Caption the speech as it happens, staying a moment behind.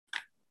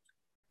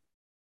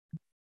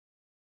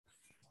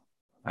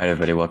All right,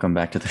 everybody, welcome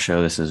back to the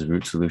show. This is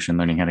Root Solution,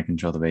 learning how to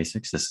control the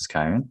basics. This is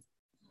Kyron,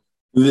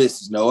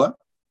 This is Noah.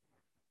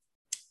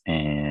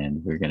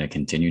 and we're going to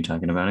continue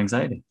talking about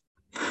anxiety.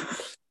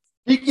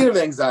 Speaking of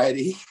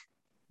anxiety,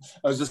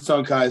 I was just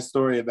telling Kai a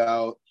story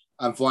about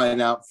I'm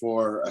flying out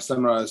for a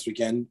seminar this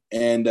weekend,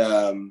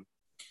 and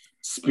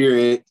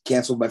Spirit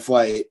canceled my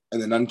flight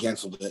and then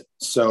uncanceled it.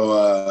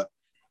 So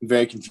I'm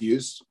very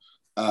confused.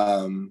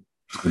 Who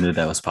knew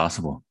that was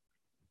possible?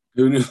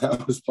 Who knew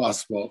that was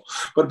possible?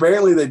 But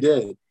apparently they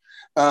did.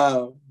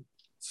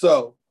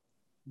 So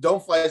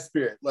don't fly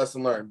Spirit,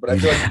 lesson learned. But I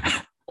feel like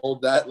I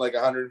told that like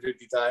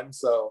 150 times.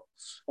 So,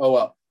 oh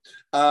well.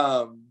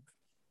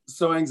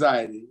 So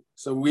anxiety.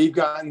 So we've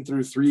gotten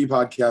through 3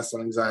 podcasts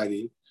on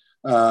anxiety.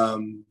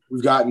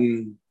 We've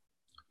gotten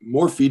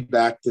more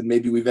feedback than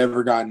maybe we've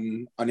ever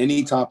gotten on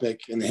any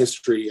topic in the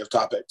history of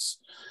topics.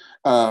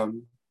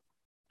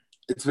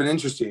 It's been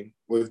interesting.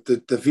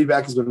 The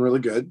feedback has been really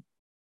good.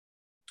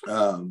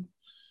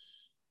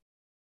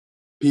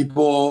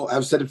 People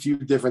have said a few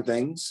different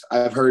things.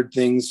 I've heard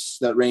things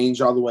that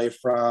range all the way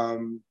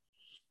from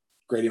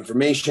great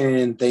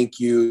information, thank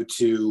you,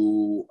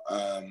 to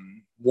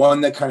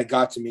one that kind of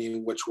got to me,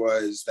 which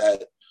was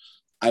that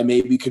I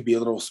maybe could be a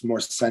little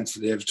more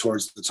sensitive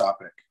towards the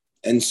topic.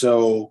 And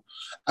so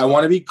I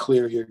want to be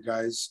clear here,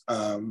 guys.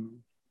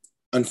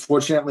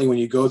 Unfortunately, when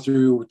you go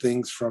through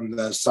things from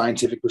the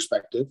scientific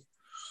perspective,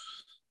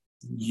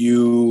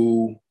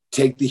 you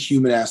take the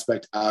human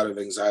aspect out of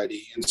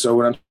anxiety. And so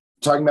when I'm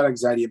talking about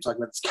anxiety, I'm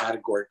talking about this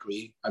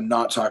categorically. I'm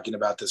not talking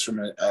about this from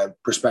a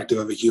perspective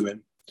of a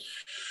human.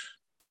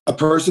 A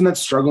person that's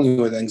struggling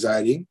with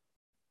anxiety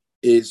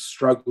is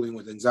struggling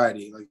with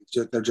anxiety. Like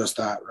they're just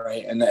that,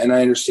 right? And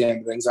I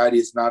understand that anxiety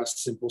is not a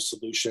simple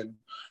solution,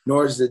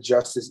 nor is it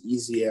just as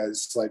easy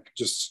as like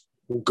just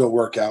go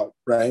work out,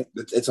 right?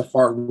 It's a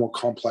far more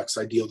complex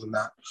ideal than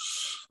that.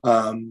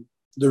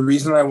 The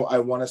reason I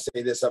want to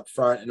say this up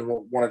front and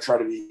want to try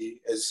to be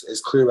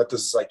as clear about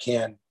this as I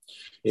can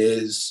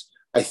is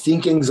I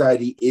think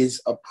anxiety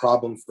is a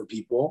problem for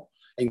people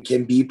and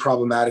can be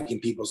problematic in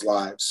people's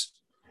lives.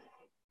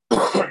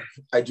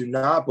 I do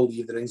not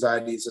believe that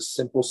anxiety is a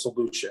simple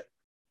solution.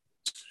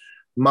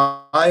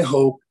 My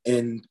hope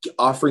in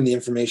offering the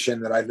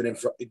information that I've been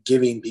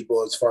giving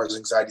people as far as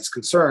anxiety is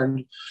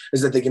concerned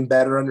is that they can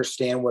better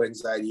understand what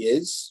anxiety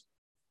is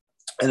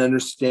and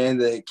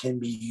understand that it can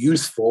be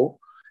useful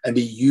and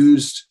be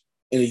used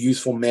in a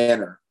useful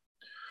manner.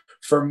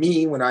 For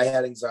me, when I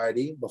had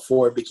anxiety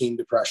before it became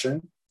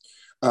depression,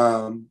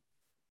 I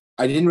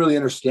didn't really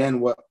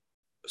understand what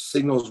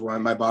signals were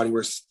in my body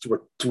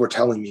were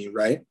telling me,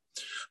 right?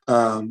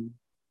 And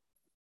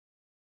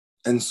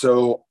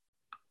so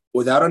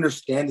without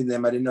understanding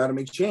them, I didn't know how to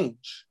make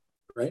change,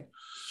 right?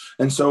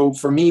 And so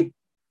for me,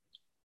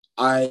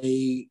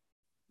 I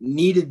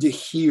needed to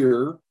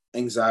hear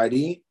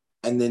anxiety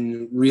and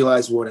then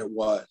realize what it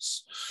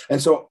was.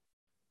 And so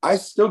I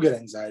still get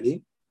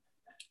anxiety.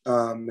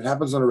 It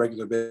happens on a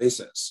regular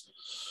basis.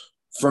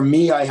 For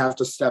me, I have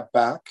to step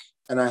back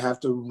and I have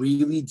to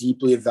really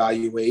deeply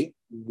evaluate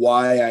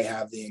why I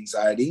have the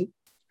anxiety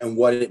and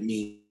what it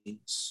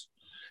means.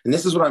 And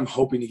this is what I'm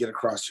hoping to get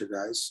across here,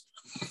 guys.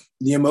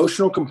 The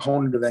emotional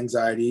component of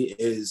anxiety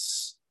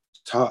is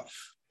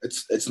tough.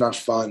 It's not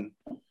fun.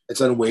 It's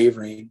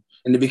unwavering.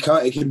 And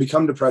it can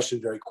become depression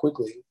very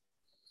quickly.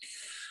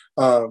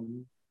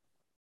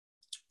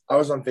 I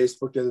was on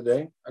Facebook the other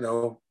day. I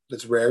know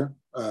that's rare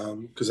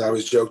because I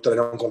always joke that I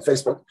don't go on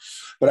Facebook.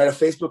 But I had a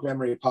Facebook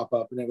memory pop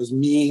up, and it was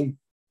me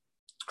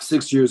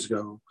 6 years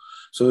ago.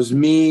 So it was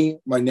me,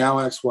 my now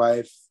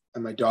ex-wife,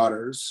 and my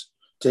daughters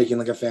taking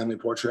like a family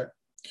portrait.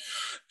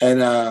 And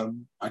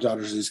my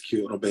daughters are these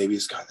cute little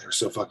babies. God, they're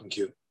so fucking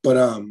cute. But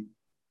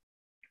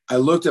I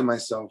looked at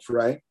myself,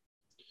 right?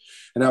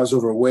 And I was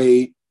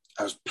overweight.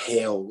 I was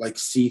pale, like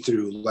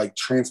see-through, like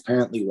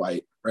transparently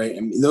white, right?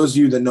 And those of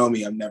you that know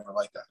me, I'm never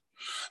like that.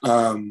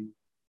 I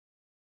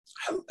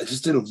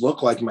just didn't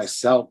look like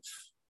myself,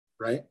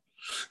 right?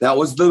 That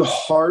was the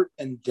heart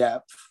and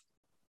depth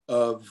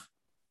of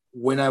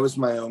when I was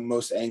my own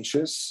most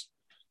anxious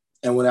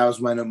and when I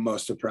was my own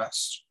most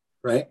depressed,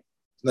 right?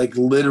 Like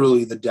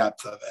literally the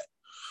depth of it.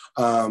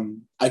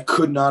 I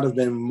could not have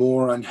been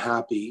more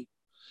unhappy.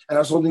 And I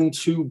was holding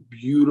 2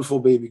 beautiful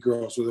baby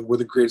girls were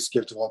the greatest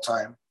gift of all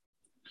time.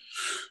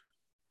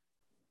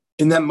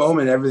 In that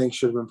moment, everything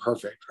should have been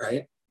perfect,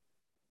 right?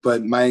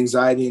 But my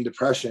anxiety and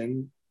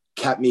depression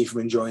kept me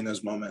from enjoying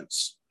those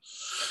moments.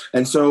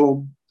 And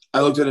so I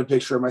looked at a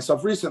picture of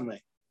myself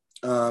recently.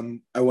 I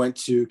went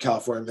to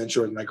California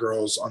Adventure with my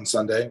girls on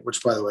Sunday,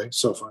 which, by the way,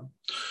 so fun.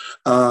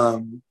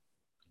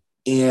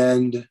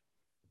 And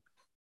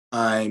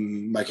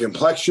my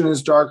complexion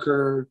is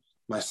darker.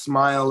 My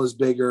smile is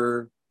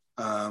bigger.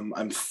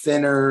 I'm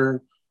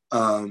thinner.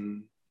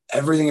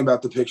 Everything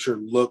about the picture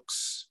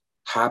looks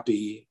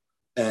happy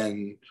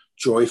and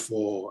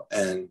joyful.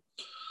 And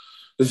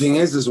the thing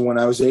is when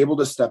I was able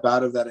to step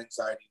out of that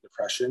anxiety and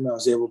depression, I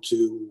was able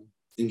to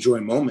enjoy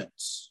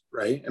moments,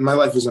 right? And my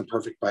life isn't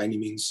perfect by any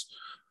means.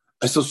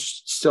 I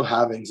still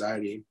have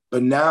anxiety,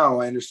 but now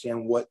I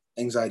understand what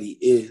anxiety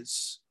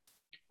is,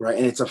 right?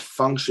 And it's a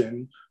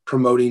function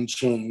promoting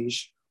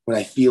change when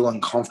I feel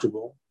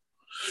uncomfortable.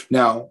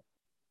 Now,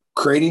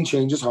 creating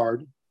change is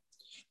hard.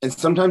 And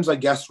sometimes I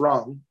guess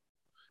wrong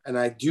and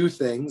I do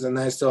things and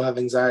I still have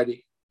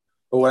anxiety.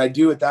 But what I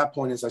do at that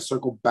point is I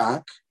circle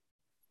back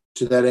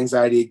to that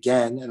anxiety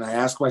again. And I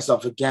ask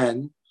myself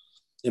again,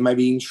 am I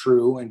being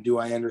true? And do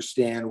I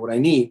understand what I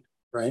need?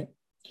 Right.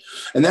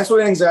 And that's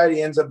what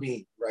anxiety ends up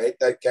being, right?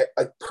 Like,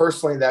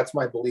 personally, that's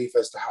my belief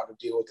as to how to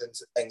deal with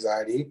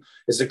anxiety,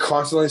 is to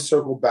constantly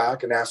circle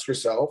back and ask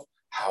yourself,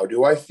 how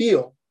do I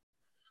feel?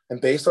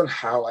 And based on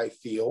how I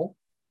feel,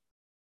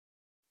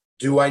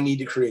 do I need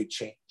to create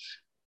change?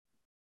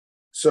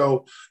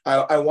 So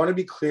I want to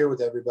be clear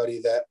with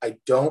everybody that I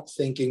don't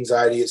think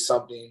anxiety is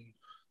something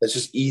that's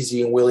just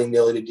easy and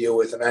willy-nilly to deal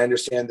with. And I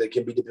understand that it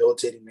can be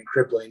debilitating and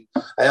crippling.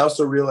 I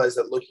also realize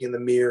that looking in the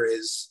mirror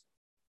is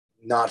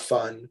not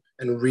fun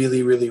and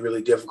really, really,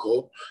 really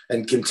difficult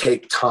and can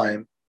take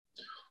time.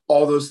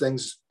 All those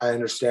things I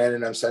understand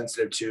and I'm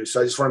sensitive to.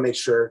 So I just want to make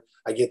sure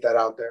I get that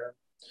out there.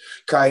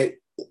 Kai,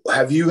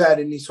 have you had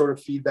any sort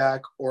of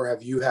feedback, or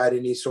have you had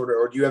any sort of,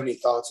 or do you have any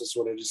thoughts as to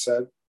what I just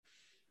said?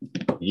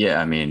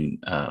 Yeah, I mean,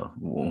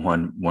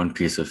 one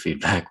piece of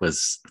feedback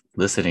was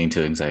listening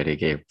to anxiety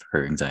gave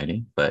her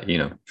anxiety, but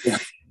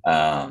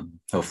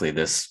hopefully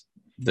this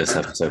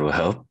episode will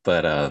help.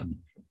 But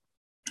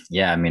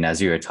yeah, I mean,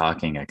 as you were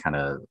talking, I kind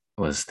of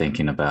was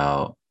thinking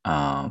about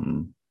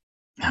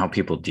how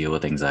people deal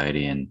with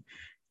anxiety, and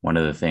one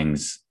of the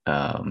things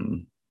I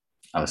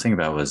was thinking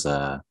about was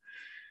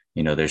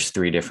there's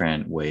 3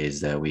 different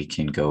ways that we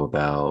can go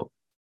about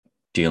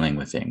dealing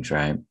with things,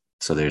 right?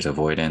 So there's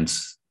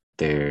avoidance,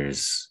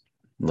 there's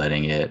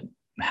letting it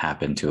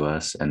happen to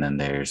us, and then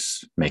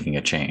there's making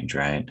a change,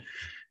 right?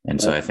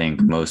 And so I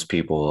think most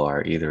people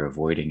are either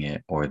avoiding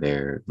it or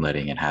they're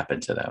letting it happen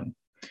to them.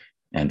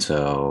 And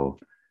so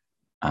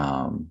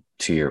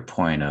to your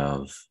point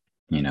of,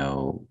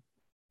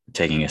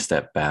 taking a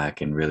step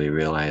back and really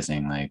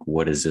realizing, like,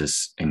 what does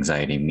this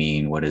anxiety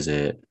mean? What is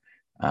it?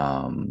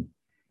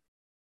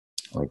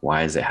 Like,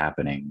 why is it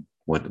happening?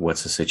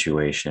 What's the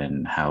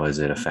situation? How is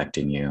it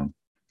affecting you?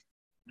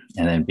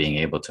 And then being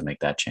able to make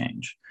that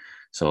change.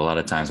 So a lot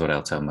of times what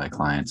I'll tell my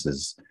clients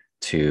is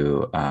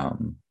to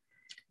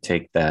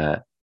take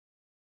that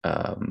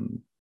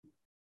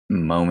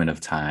moment of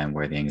time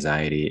where the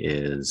anxiety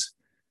is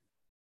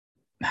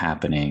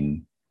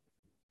happening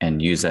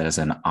and use that as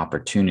an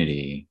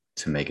opportunity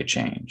to make a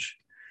change.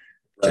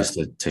 Right. Just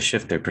to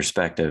shift their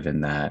perspective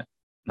in that,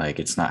 like,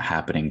 it's not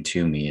happening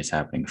to me, it's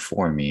happening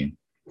for me,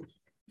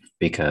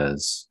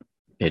 because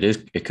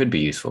it could be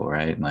useful,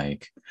 right?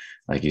 Like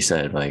you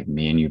said, like,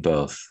 me and you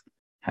both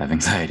have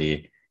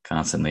anxiety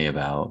constantly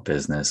about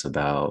business,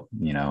 about,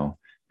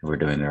 if we're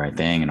doing the right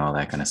thing and all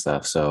that kind of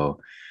stuff. So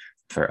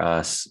for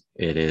us,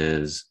 it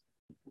is,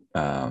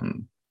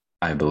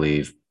 I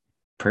believe,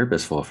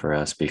 purposeful for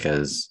us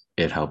because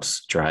it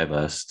helps drive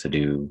us to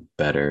do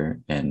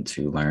better and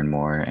to learn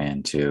more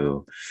and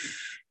to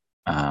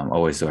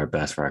always do our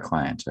best for our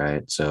clients,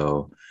 right?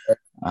 So,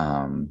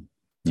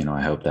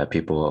 I hope that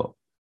people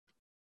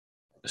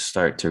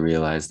start to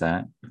realize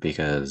that,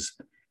 because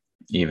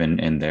even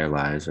in their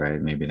lives, right,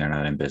 maybe they're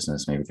not in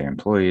business, maybe they're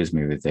employees,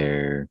 maybe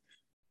they're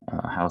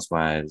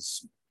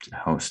housewives,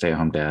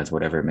 stay-at-home dads,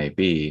 whatever it may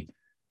be,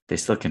 they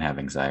still can have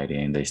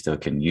anxiety, and they still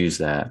can use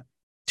that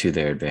to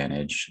their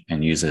advantage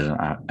and use it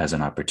as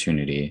an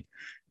opportunity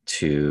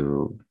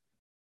to,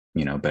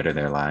 better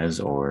their lives,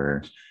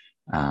 or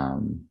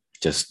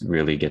just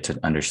really get to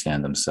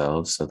understand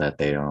themselves so that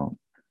they don't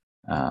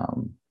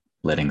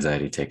let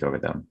anxiety take over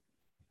them.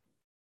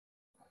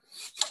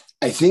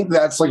 I think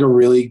that's like a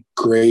really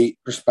great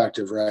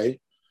perspective, right?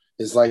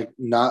 Is like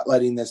not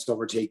letting this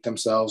overtake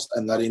themselves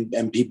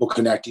and people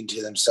connecting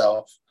to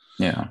themselves.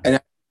 Yeah. And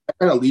that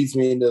kind of leads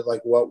me into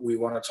like what we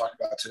want to talk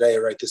about today,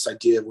 right? This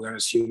idea of we're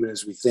as human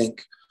as we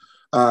think.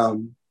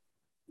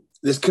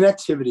 This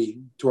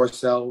connectivity to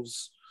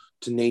ourselves,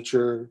 to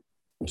nature,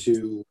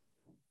 to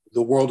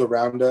the world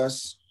around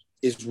us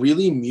is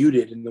really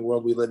muted in the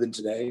world we live in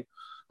today.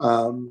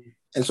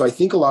 And so I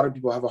think a lot of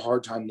people have a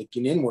hard time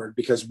looking inward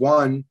because,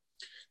 one,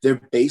 their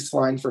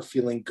baseline for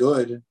feeling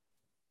good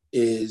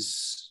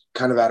is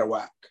kind of out of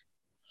whack.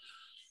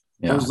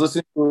 Yeah. I was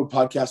listening to a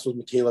podcast with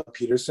Michaela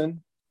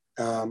Peterson.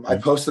 I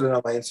posted it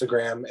on my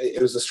Instagram.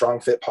 It was a Strong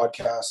Fit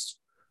podcast.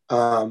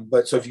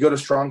 But so if you go to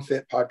Strong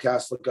Fit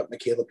podcast, look up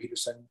Michaela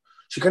Peterson.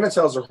 She kind of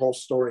tells her whole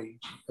story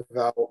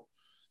about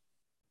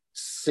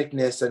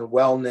sickness and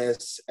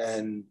wellness.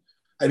 And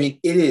I mean,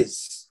 it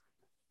is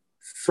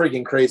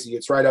freaking crazy.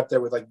 It's right up there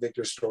with like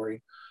Victor's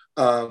story.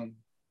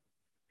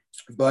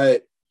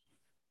 But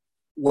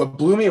what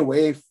blew me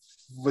away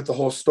with the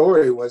whole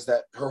story was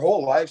that her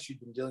whole life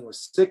she'd been dealing with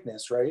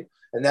sickness, right?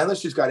 And now that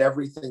she's got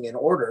everything in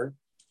order,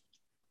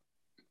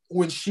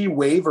 when she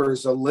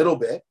wavers a little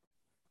bit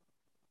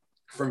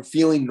from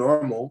feeling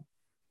normal,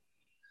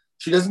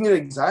 she doesn't get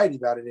anxiety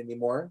about it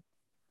anymore.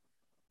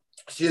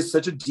 She has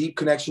such a deep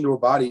connection to her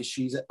body.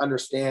 She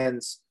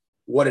understands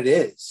what it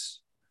is.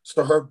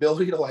 So her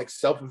ability to like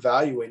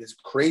self-evaluate is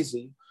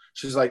crazy.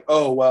 She's like,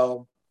 oh,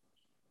 well,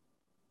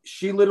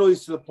 she literally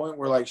is to the point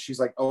where like, she's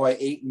like, oh, I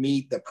ate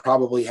meat that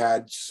probably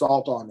had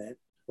salt on it,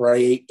 or I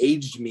ate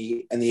aged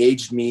meat and the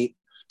aged meat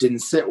didn't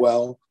sit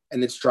well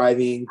and it's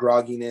driving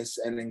grogginess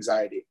and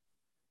anxiety,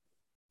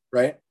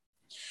 right?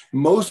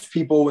 Most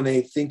people, when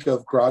they think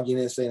of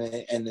grogginess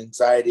and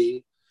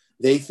anxiety,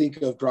 they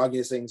think of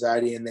grogginess,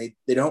 anxiety, and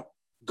they don't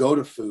go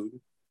to food,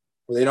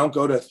 or they don't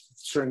go to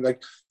certain,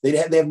 like they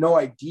have no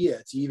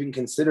idea to even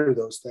consider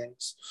those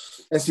things.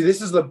 And see,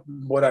 this is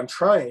what I'm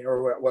trying,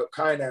 or what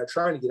kind of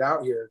trying to get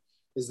out here,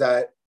 is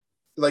that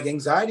like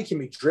anxiety can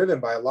be driven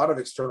by a lot of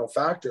external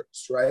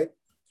factors, right?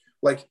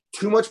 Like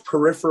too much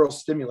peripheral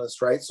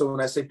stimulus, right? So when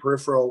I say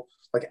peripheral,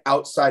 like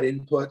outside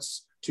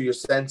inputs to your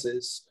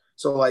senses,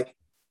 so like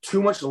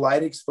too much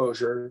light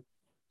exposure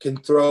can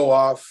throw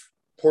off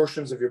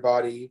portions of your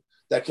body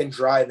that can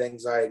drive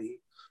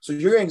anxiety. So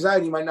your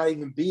anxiety might not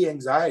even be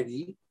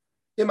anxiety.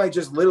 It might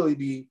just literally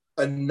be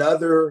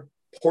another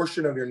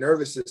portion of your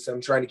nervous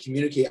system trying to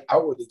communicate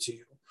outwardly to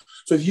you.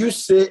 So if you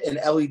sit in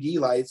LED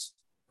lights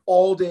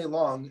all day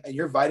long and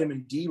your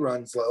vitamin D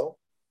runs low,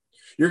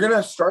 you're going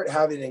to start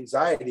having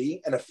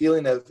anxiety and a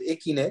feeling of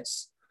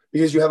ickiness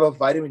because you have a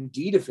vitamin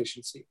D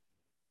deficiency.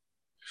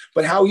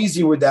 But how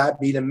easy would that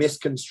be to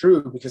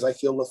misconstrue because I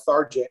feel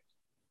lethargic,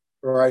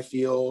 or I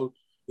feel,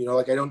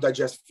 like I don't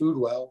digest food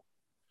well?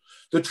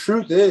 The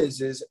truth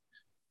is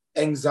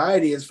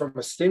anxiety is, from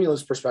a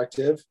stimulus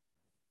perspective,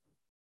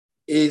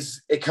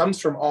 it comes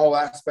from all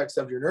aspects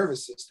of your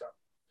nervous system.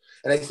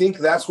 And I think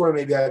that's where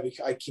maybe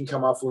I can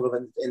come off a little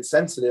bit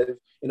insensitive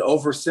in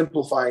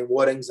oversimplifying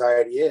what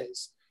anxiety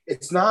is.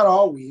 It's not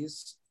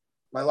always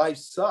my life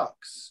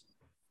sucks,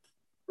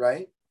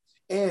 right?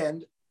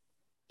 And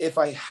if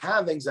I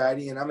have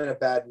anxiety and I'm in a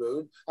bad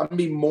mood, I'm going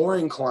to be more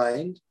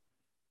inclined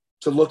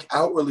to look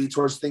outwardly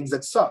towards things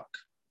that suck.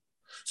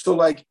 So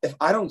like if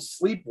I don't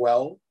sleep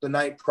well the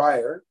night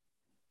prior,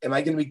 am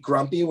I going to be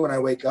grumpy when I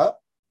wake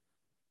up?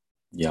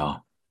 Yeah.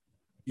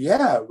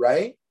 Yeah,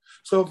 right?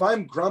 So if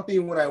I'm grumpy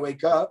when I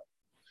wake up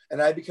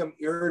and I become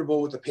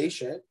irritable with the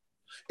patient,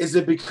 is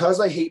it because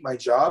I hate my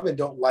job and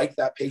don't like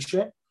that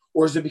patient?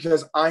 Or is it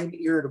because I'm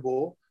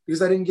irritable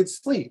because I didn't get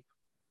sleep?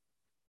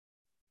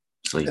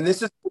 And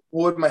this is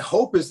what my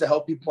hope is, to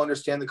help people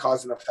understand the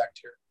cause and effect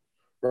here,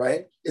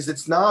 right? Is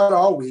it's not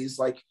always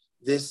like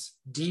this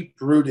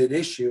deep-rooted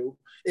issue.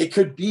 It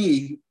could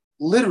be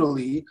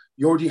literally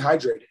you're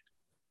dehydrated,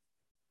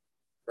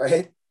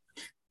 right?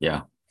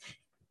 Yeah.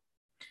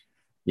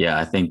 Yeah,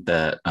 I think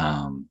that,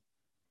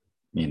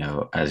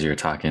 as you're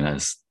talking, I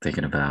was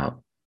thinking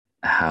about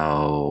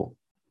how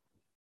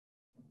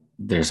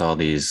there's all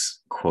these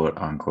quote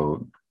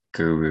unquote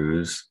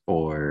gurus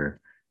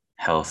or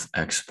health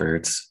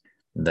experts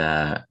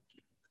that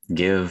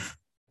give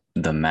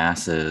the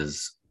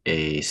masses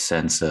a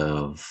sense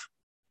of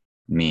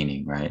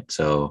meaning, right?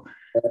 So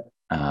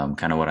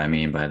kind of what I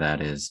mean by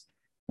that is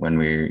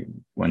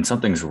when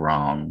something's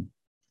wrong,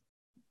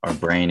 our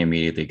brain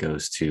immediately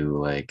goes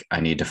to like,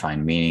 I need to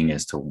find meaning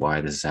as to why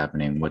this is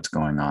happening, what's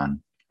going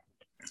on.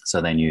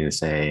 So then you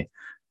say,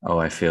 oh,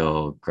 I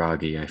feel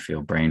groggy, I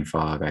feel brain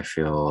fog, I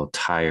feel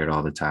tired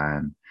all the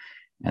time.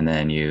 And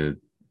then you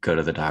go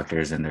to the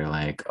doctors and they're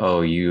like,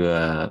 oh,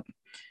 you're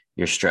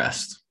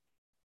stressed,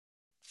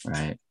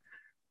 right?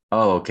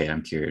 Oh, okay,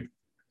 I'm cured.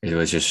 It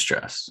was just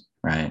stress,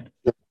 right?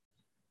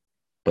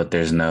 But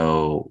there's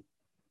no,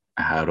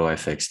 how do I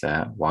fix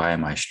that? Why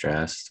am I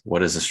stressed? What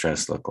does the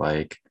stress look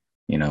like?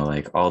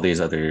 Like all these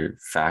other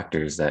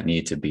factors that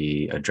need to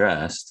be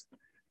addressed.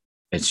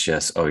 It's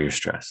just, oh, you're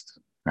stressed,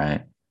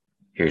 right?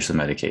 Here's some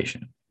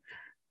medication.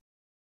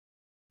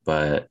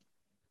 But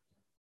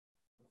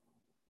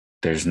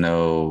there's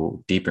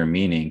no deeper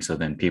meaning. So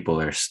then people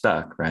are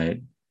stuck,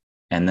 right?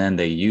 And then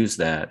they use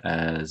that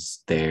as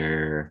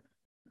their,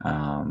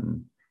 I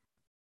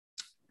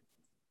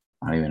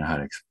don't even know how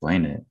to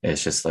explain it.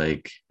 It's just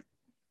like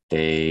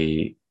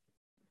they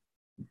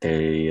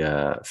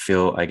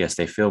feel, I guess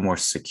they feel more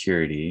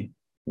security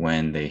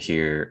when they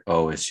hear,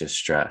 oh, it's just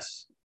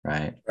stress,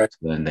 right? So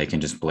then they can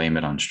just blame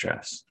it on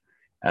stress,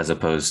 as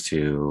opposed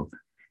to,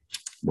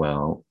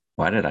 well,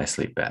 why did I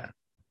sleep bad?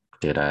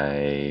 Did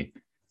I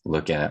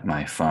look at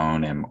my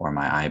phone or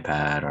my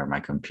iPad or my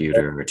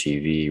computer or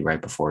TV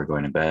right before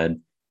going to bed?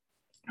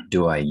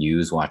 Do I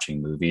use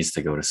watching movies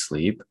to go to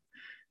sleep?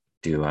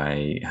 Do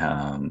I,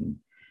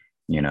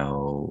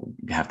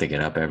 have to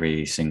get up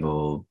every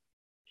single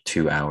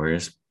 2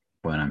 hours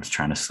when I'm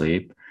trying to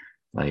sleep?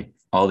 Like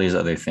all these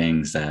other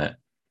things that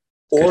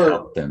could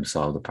help them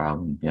solve the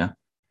problem. Yeah.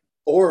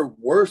 Or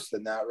worse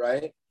than that,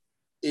 right?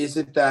 Is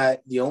it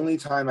that the only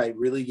time I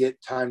really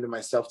get time to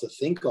myself to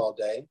think all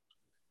day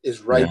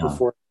is right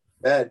before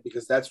bed?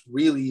 Because that's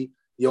really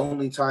the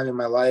only time in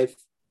my life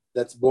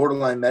that's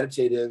borderline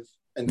meditative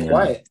and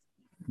quiet.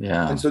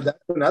 Yeah. And so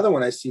that's another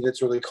one I see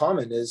that's really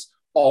common, is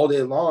all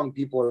day long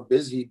people are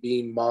busy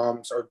being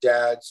moms or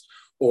dads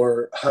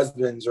or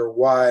husbands or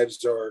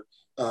wives or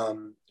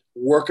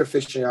work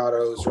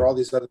aficionados or all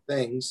these other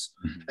things.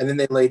 And then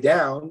they lay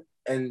down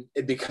and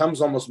it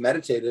becomes almost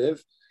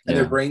meditative, and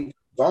their brain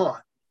goes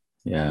on.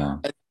 Yeah.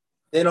 And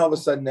then all of a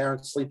sudden they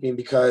aren't sleeping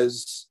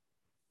because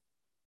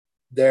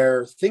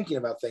they're thinking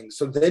about things.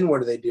 So then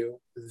what do?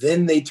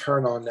 Then they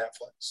turn on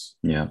Netflix.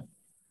 Yeah.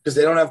 Because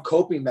they don't have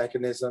coping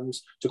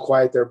mechanisms to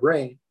quiet their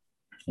brain.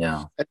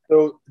 Yeah. And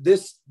so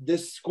this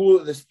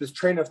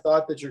train of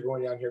thought that you're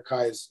going down here,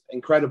 Kai, is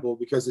incredible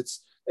because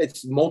it's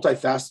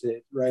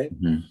multifaceted, right?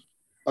 Mm-hmm.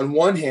 On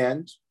one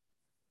hand,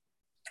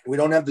 we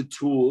don't have the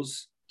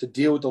tools to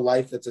deal with the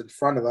life that's in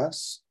front of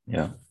us.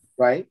 Yeah.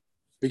 Right?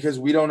 Because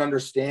we don't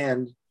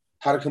understand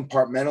how to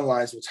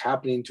compartmentalize what's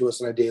happening to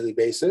us on a daily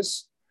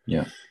basis.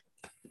 Yeah.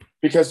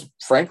 Because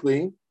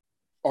frankly,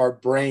 our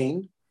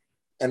brain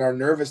and our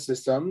nervous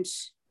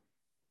systems,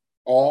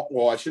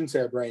 I shouldn't say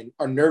our brain,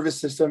 our nervous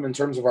system in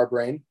terms of our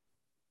brain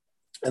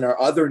and our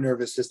other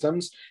nervous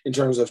systems in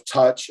terms of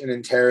touch and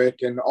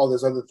enteric and all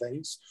those other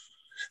things,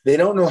 they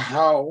don't know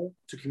how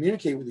to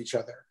communicate with each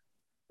other,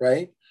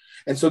 right?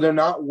 And so they're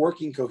not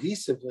working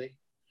cohesively.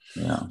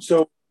 Yeah.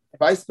 So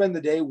if I spend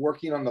the day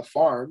working on the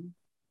farm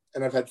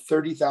and I've had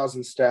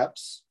 30,000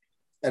 steps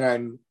and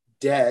I'm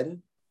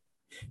dead,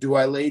 do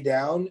I lay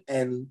down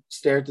and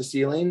stare at the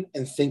ceiling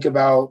and think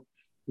about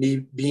me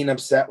being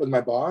upset with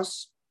my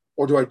boss?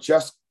 Or do I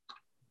just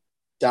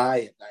die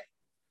at night?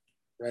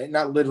 Right?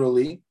 Not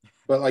literally,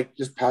 but like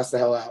just pass the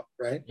hell out,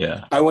 right?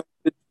 Yeah. I went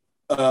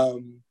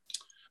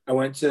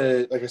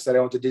to, like I said, I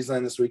went to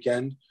Disneyland this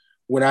weekend.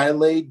 When I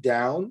laid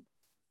down,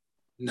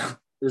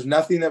 there's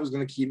nothing that was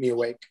going to keep me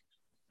awake.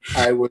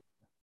 I was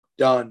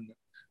done.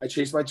 I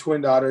chased my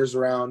twin daughters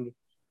around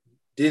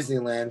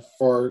Disneyland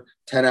for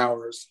 10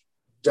 hours.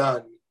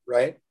 Done,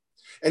 right?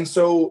 And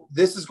so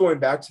this is going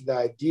back to the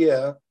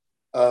idea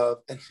of,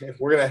 and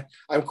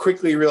I'm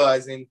quickly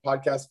realizing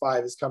podcast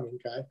 5 is coming,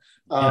 Kai.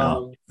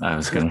 I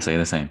was going to say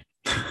the same.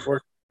 We're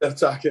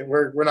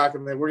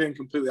getting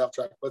completely off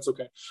track, but it's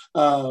okay.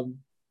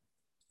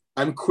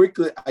 I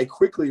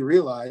quickly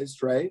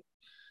realized, right,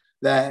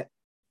 that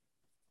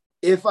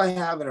if I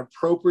have an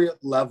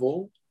appropriate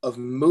level of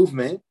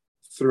movement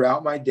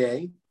throughout my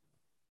day,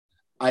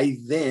 I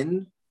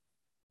then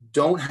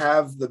don't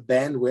have the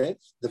bandwidth,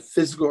 the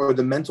physical or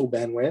the mental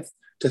bandwidth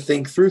to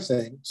think through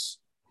things.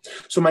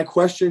 So my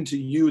question to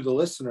you, the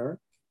listener,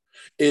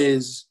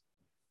 is,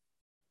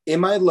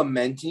 am I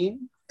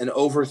lamenting and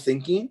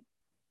overthinking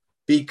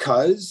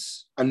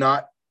because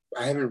I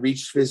haven't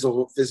reached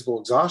physical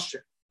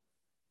exhaustion?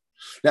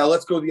 Now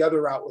let's go the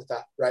other route with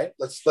that, right?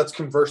 Let's flip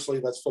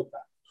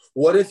that.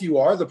 What if you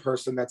are the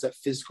person that's at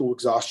physical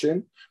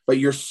exhaustion, but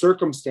your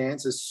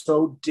circumstance is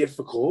so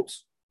difficult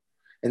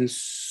and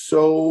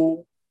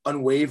so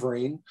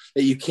unwavering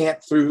that you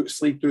can't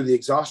sleep through the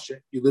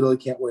exhaustion? You literally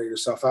can't wear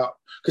yourself out,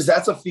 because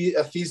that's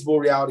a feasible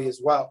reality as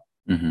well,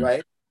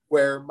 right?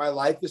 Where my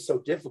life is so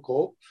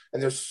difficult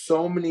and there's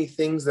so many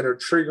things that are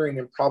triggering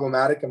and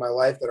problematic in my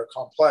life that are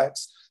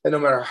complex, that no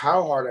matter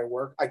how hard I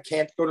work, I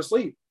can't go to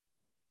sleep,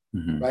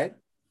 right?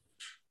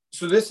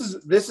 So this is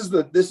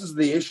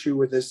the issue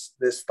with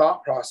this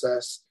thought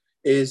process.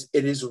 Is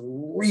it is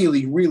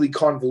really, really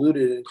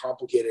convoluted and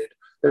complicated.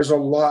 There's a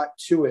lot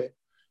to it.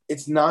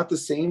 It's not the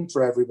same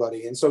for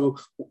everybody. And so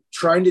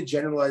trying to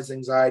generalize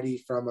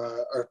anxiety from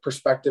a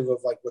perspective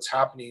of like what's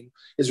happening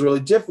is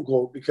really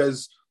difficult,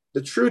 because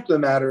the truth of the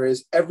matter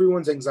is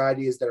everyone's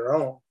anxiety is their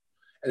own,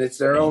 and it's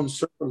their own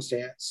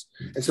circumstance.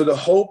 And so the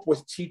hope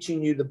with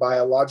teaching you the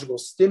biological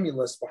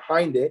stimulus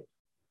behind it,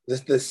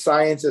 the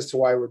science as to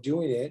why we're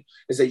doing it,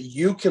 is that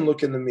you can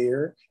look in the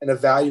mirror and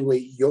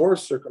evaluate your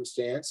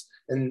circumstance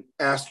and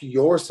ask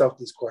yourself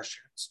these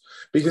questions.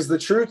 Because the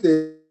truth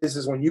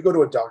is when you go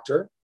to a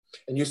doctor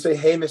and you say,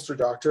 "Hey, Mr.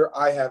 Doctor,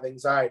 I have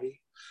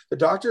anxiety," the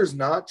doctor is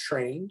not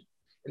trained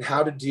in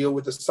how to deal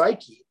with the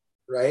psyche,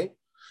 right?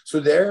 So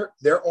they're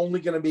only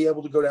going to be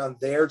able to go down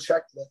their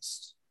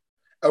checklist.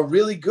 A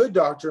really good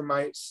doctor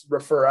might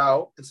refer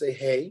out and say,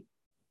 "Hey,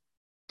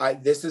 I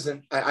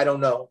don't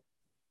know,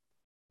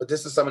 but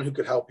this is someone who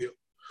could help you."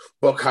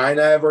 Well, kind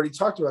of, I've already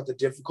talked about the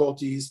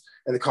difficulties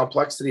and the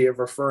complexity of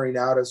referring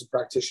out as a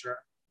practitioner.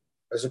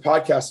 There's a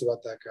podcast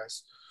about that,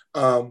 guys.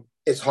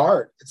 It's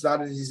hard. It's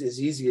not as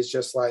easy as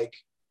just like,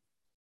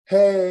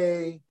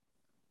 "Hey,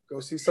 go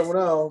see someone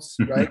else,"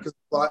 right? Because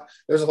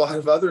there's a lot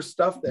of other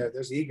stuff there.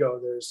 There's ego.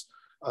 There's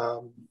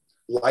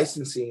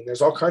licensing.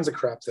 There's all kinds of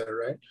crap there,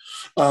 right?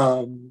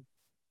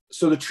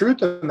 So the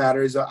truth of the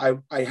matter is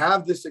I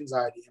have this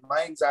anxiety, and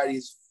my anxiety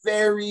is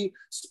very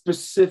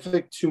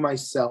specific to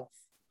myself.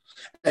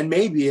 And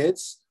maybe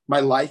it's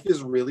my life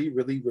is really,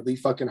 really, really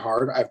fucking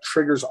hard. I have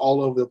triggers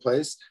all over the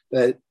place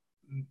that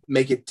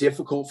make it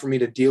difficult for me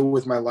to deal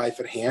with my life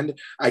at hand.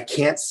 I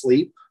can't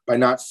sleep. By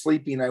not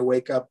sleeping, I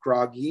wake up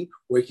groggy.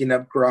 Waking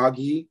up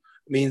groggy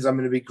means I'm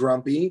going to be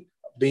grumpy.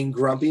 Being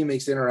grumpy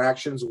makes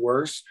interactions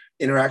worse.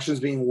 Interactions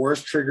being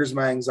worse triggers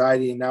my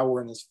anxiety. And now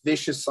we're in this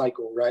vicious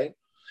cycle, right?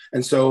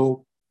 And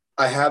so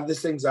I have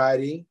this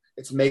anxiety.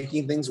 It's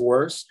making things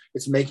worse.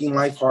 It's making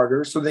life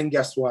harder. So then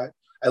guess what?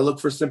 I look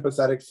for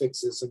sympathetic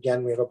fixes.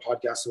 Again, we have a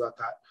podcast about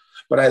that.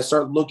 But I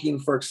start looking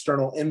for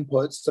external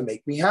inputs to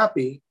make me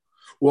happy.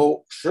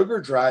 Well, sugar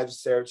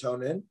drives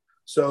serotonin.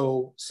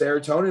 So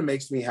serotonin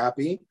makes me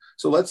happy.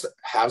 So let's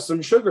have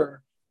some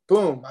sugar.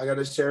 Boom, I got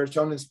a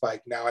serotonin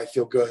spike. Now I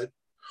feel good.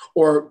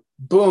 Or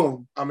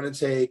boom, I'm going to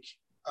take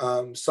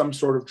some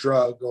sort of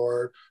drug,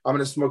 or I'm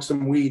going to smoke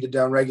some weed to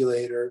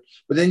downregulate.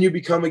 But then you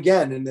become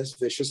again in this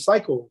vicious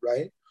cycle,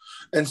 right?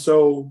 And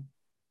so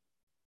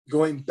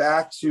going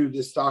back to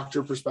this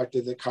doctor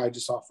perspective that Kai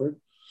just offered,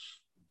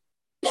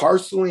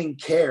 parceling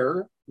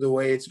care the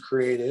way it's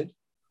created,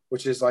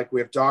 which is like we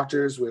have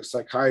doctors, we have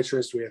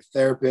psychiatrists, we have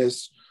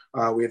therapists,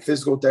 we have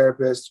physical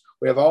therapists,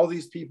 we have all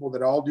these people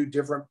that all do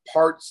different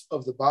parts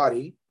of the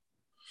body.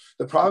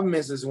 The problem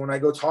is when I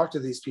go talk to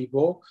these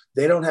people,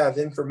 they don't have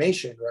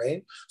information,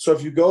 right? So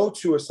if you go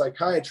to a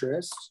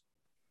psychiatrist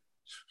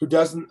who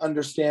doesn't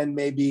understand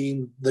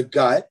maybe the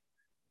gut,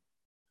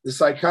 the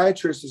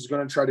psychiatrist is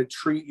going to try to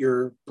treat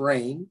your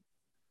brain,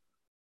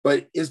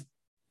 but is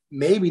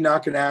maybe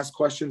not going to ask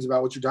questions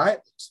about what your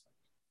diet looks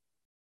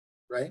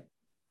like, right?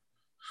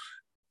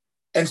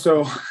 And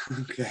so,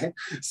 okay,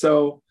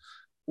 so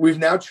we've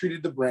now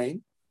treated the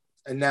brain,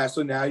 and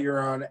now you're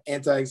on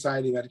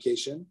anti-anxiety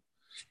medication,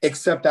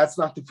 except that's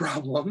not the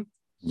problem.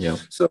 Yeah.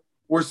 So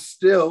we're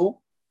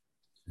still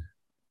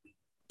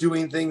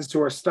doing things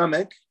to our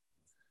stomach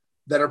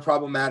that are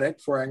problematic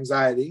for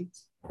anxiety,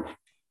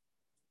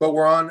 but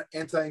we're on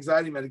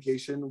anti-anxiety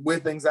medication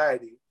with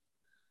anxiety.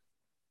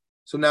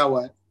 So now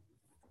what?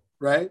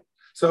 Right?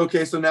 So,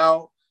 okay, so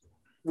now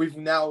we're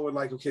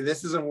like, okay,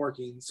 this isn't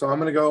working. So I'm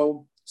going to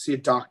go see a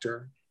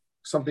doctor.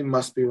 Something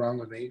must be wrong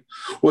with me.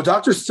 Well,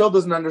 doctor still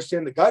doesn't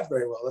understand the gut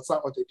very well. That's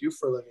not what they do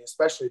for a living,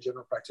 especially a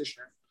general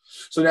practitioner.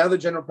 So now the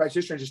general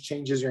practitioner just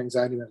changes your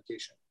anxiety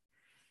medication.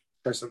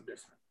 Try something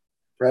different,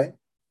 right?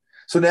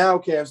 So now,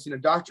 okay, I've seen a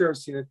doctor, I've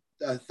seen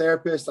a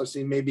therapist, I've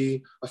seen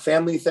maybe a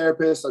family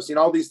therapist, I've seen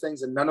all these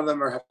things, and none of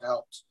them have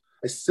helped.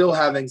 I still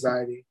have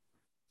anxiety.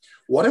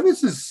 What if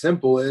it's as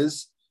simple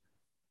as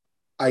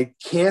I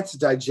can't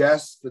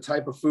digest the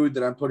type of food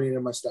that I'm putting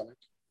in my stomach,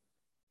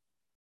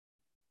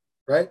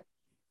 right?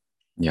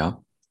 Yeah.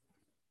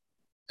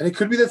 And it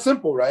could be that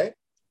simple, right?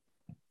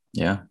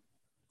 Yeah.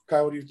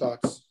 Kai, what are your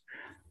thoughts?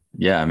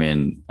 Yeah, I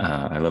mean,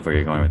 I love where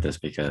you're going with this,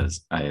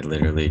 because I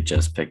literally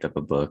just picked up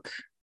a book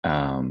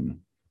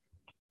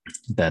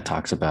that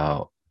talks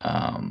about,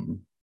 and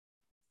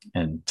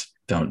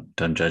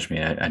don't judge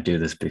me, I do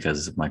this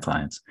because of my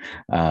clients.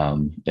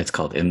 It's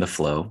called In the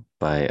Flow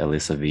by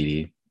Alisa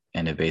Vitti,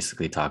 and it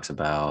basically talks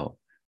about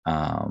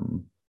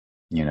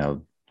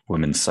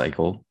women's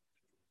cycle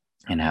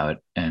and how it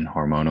and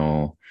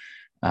hormonal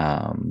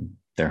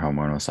their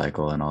hormonal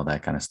cycle and all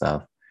that kind of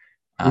stuff,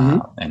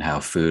 and how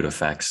food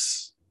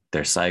affects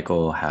their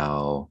cycle,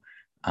 how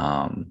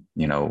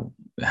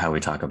how we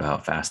talk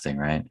about fasting,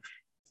 right?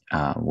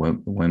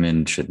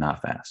 Women should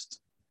not fast,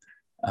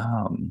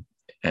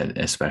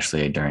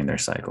 especially during their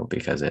cycle,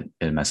 because it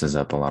messes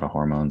up a lot of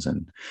hormones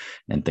and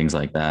things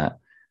like that.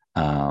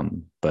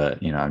 But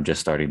I'm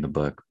just starting the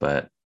book,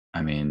 but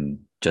I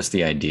mean, just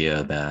the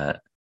idea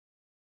that,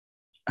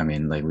 I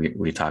mean, like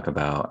we talk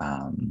about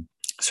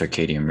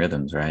circadian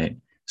rhythms, right?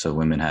 So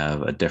women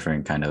have a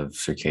different kind of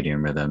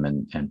circadian rhythm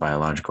and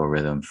biological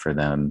rhythm for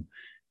them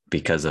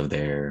because of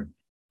their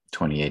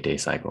 28-day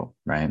cycle,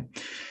 right?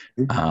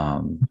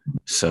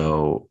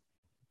 So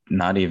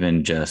not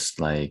even just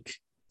like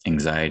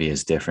anxiety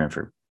is different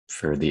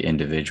for the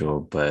individual,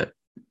 but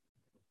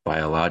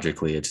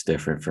biologically it's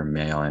different for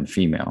male and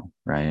female,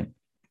 right?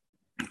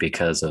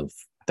 Because of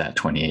that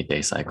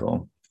 28-day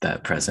cycle,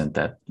 that present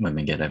that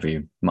women get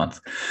every month.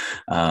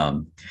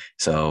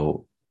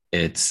 So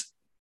it's,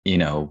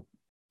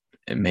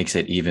 it makes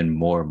it even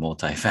more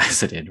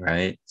multifaceted,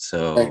 right?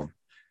 So,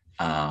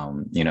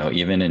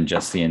 even in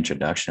just the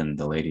introduction,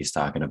 the lady's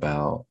talking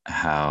about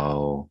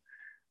how,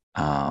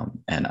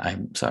 and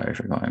I'm sorry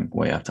for going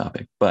way off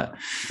topic, but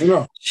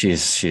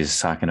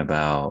she's talking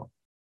about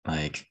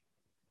like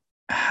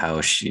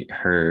how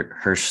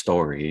her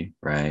story,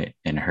 right,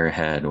 in her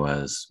head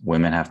was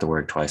women have to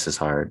work twice as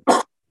hard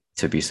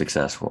to be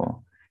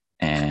successful,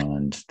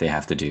 and they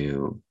have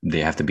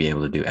to be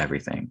able to do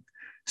everything.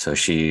 So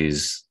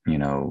she's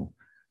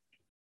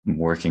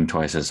working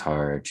twice as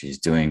hard, she's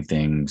doing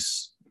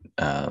things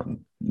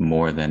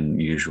more than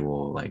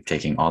usual, like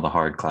taking all the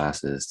hard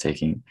classes,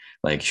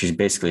 like she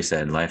basically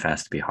said life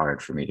has to be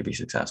hard for me to be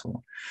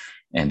successful.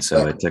 And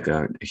so it took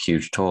a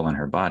huge toll on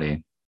her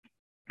body,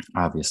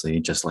 obviously,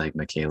 just like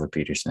Michaela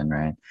Peterson,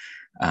 right?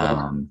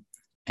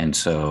 And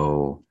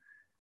so,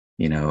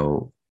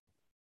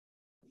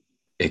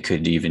 it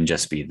could even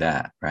just be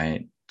that,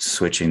 right?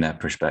 Switching that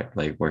perspective,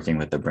 like working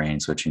with the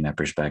brain, switching that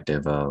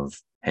perspective of,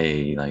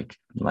 hey, like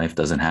life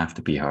doesn't have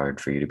to be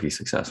hard for you to be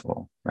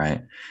successful,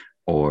 right?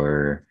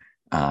 Or,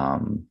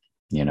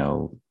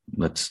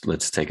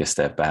 let's take a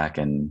step back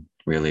and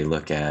really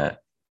look at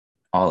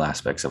all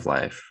aspects of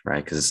life,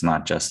 right? Because it's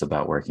not just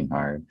about working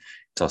hard.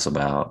 It's also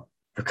about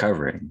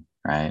recovering,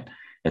 right?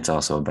 It's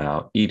also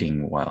about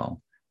eating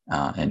well,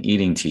 and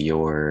eating to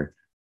your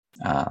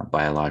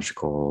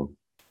biological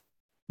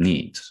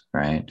needs,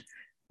 right?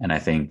 And I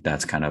think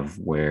that's kind of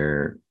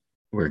where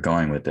we're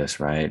going with this,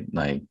 right?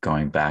 Like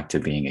going back to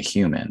being a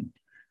human,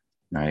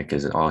 right?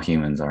 Because all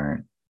humans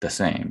aren't the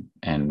same,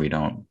 and we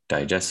don't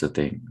digest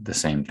the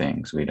same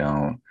things. We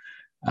don't,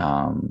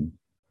 um,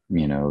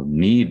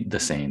 need the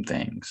same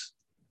things,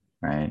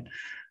 right?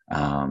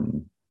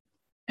 Um,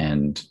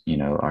 and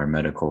our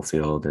medical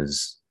field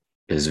is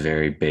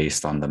very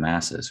based on the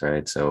masses,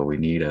 right? So we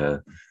need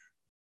a,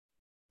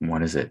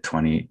 what is it,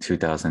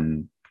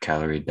 2,000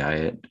 calorie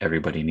diet.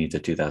 Everybody needs a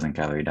 2,000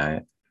 calorie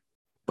diet,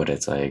 but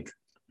it's like,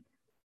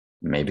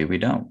 maybe we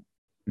don't.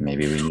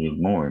 Maybe we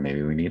need more,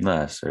 maybe we need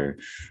less, or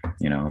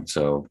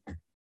so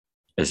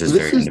it's just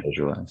very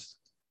individualized.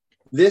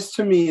 This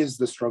to me is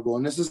the struggle.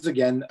 And this is,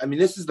 again, I mean,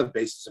 this is the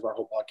basis of our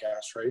whole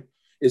podcast, right?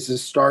 Is to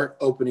start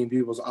opening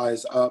people's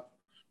eyes up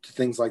to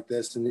things like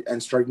this,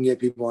 and starting to get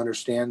people to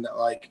understand that,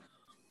 like,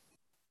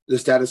 the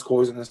status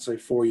quo isn't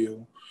necessarily for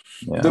you.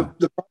 Yeah.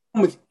 The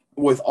problem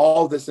with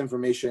all this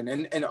information,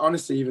 and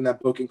honestly, even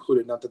that book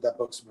included, not that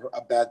book's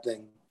a bad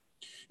thing,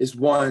 is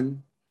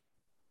one,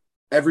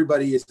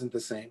 everybody isn't the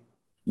same.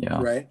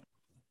 Yeah. Right.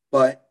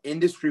 But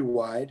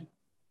industry-wide,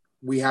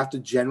 we have to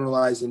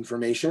generalize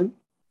information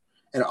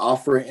and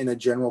offer it in a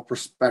general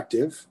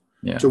perspective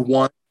to,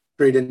 one,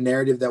 create a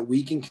narrative that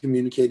we can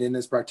communicate in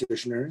as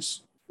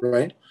practitioners,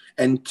 right?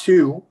 And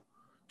two,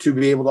 to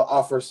be able to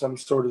offer some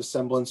sort of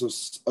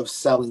semblance of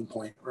selling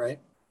point, right?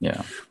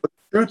 Yeah. But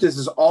the truth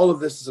is all of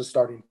this is a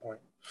starting point.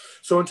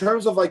 So in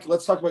terms of, like,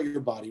 let's talk about your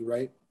body,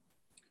 right?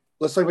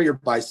 Let's talk about your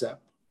bicep.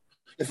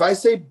 If I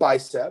say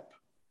bicep,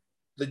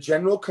 the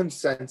general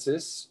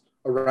consensus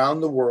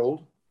around the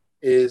world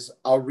is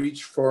I'll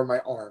reach for my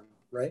arm,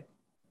 right?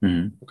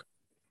 Mm-hmm. Okay.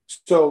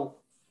 So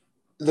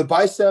the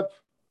bicep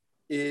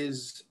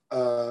is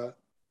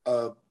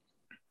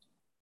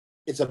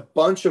it's a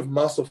bunch of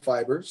muscle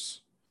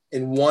fibers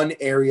in one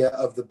area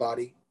of the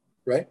body,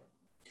 right?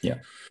 Yeah.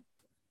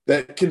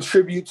 That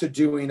contribute to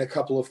doing a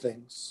couple of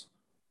things.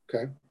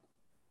 Okay.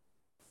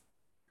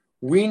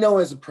 We know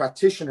as a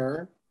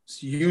practitioner,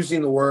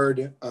 using the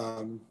word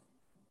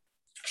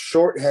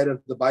short head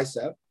of the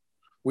bicep,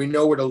 we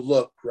know where to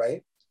look,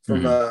 right?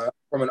 From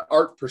an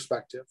art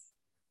perspective.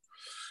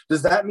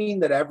 Does that mean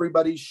that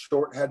everybody's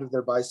short head of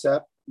their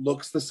bicep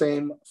looks the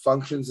same,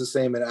 functions the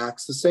same, and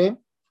acts the same?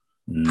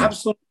 No.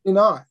 Absolutely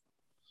not.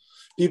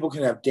 People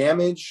can have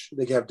damage.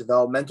 They can have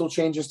developmental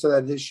changes to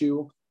that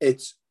issue.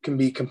 It can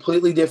be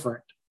completely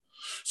different.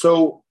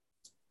 So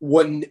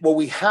what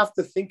we have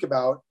to think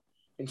about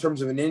in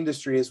terms of an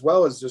industry, as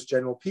well as just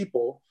general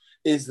people,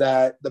 is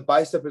that the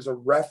bicep is a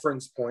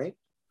reference point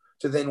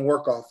to then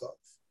work off of.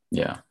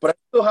 Yeah. But I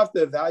still have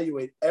to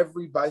evaluate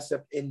every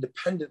bicep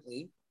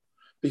independently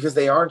because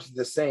they aren't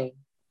the same.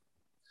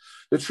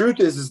 The truth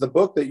is the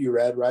book that you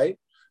read, right?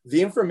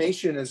 The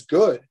information is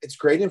good. It's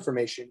great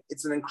information.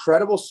 It's an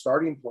incredible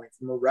starting point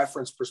from a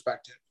reference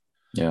perspective.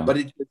 Yeah. But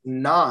it does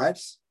not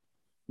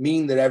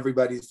mean that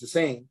everybody's the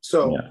same.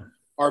 So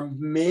are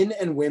men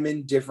and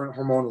women different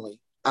hormonally?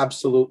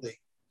 Absolutely.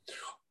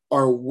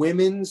 Are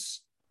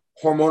women's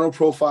hormonal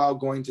profile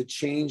going to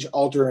change,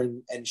 alter,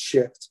 and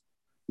shift?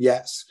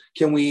 Yes.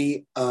 Can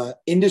we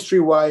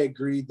industry-wide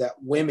agree that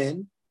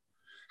women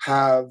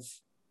have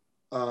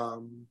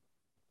a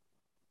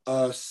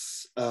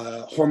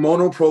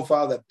hormonal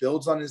profile that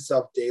builds on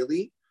itself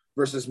daily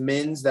versus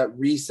men's that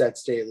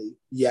resets daily?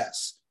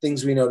 Yes.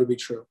 Things we know to be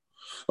true.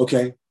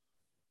 Okay.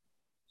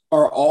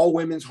 Are all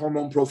women's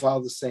hormone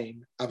profile the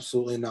same?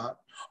 Absolutely not.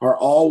 Are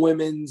all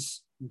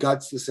women's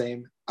guts the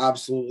same?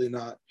 Absolutely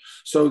not.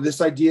 So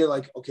this idea,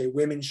 like, okay,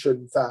 women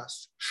shouldn't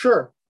fast.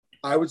 Sure.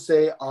 I would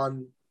say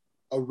on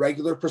a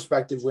regular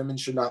perspective, women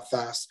should not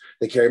fast.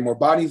 They carry more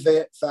body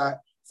fat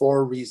for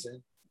a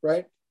reason,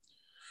 right?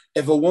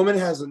 If a woman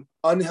has an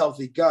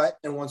unhealthy gut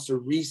and wants to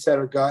reset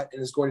her gut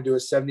and is going to do a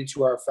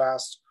 72-hour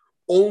fast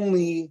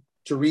only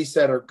to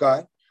reset her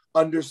gut,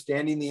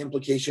 understanding the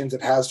implications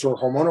it has to her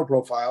hormonal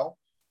profile,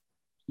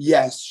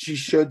 yes, she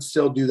should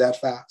still do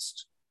that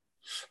fast.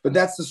 But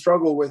that's the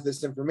struggle with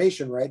this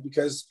information, right?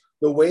 Because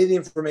the way the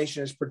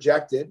information is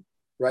projected,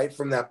 right,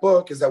 from that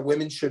book is that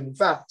women shouldn't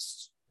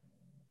fast.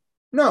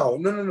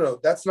 No.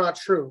 That's not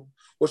true.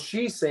 What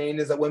she's saying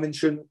is that women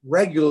shouldn't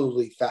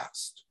regularly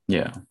fast.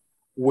 Yeah.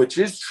 Which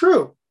is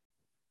true,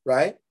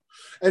 right?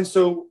 And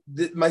so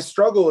my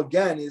struggle,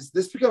 again, is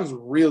this becomes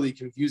really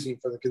confusing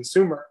for the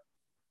consumer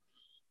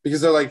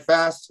because they're like,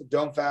 fast,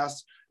 don't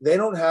fast. They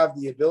don't have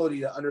the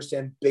ability to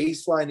understand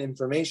baseline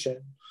information.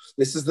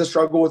 This is the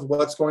struggle with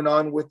what's going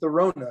on with the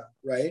Rona,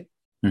 right?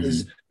 Mm-hmm.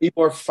 Is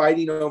people are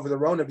fighting over the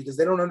Rona because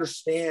they don't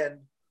understand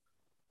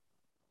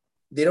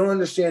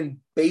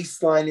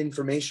baseline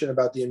information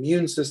about the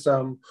immune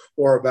system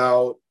or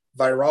about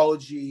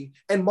virology.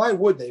 And why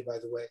would they, by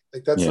the way?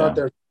 Like, that's not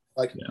their,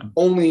 like,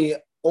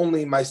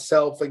 only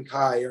myself and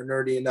Kai are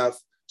nerdy enough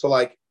to,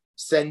 like,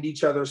 send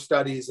each other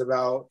studies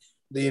about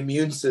the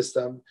immune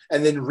system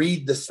and then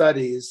read the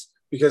studies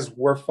because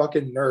we're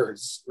fucking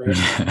nerds,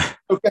 right?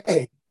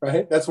 Okay,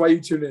 right? That's why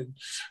you tune in.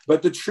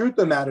 But the truth of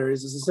the matter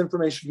is this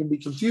information can be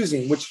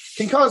confusing, which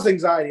can cause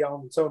anxiety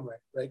on its own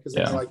right? Because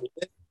they're like,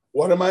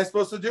 what am I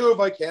supposed to do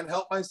if I can't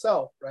help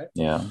myself, right?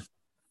 Yeah.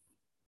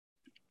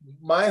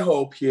 my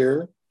hope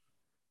here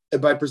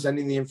by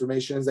presenting the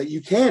information is that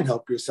you can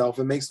help yourself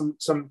and make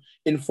some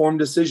informed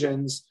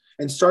decisions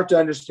and start to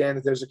understand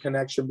that there's a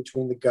connection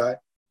between the gut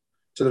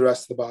to the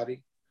rest of the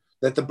body,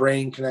 that the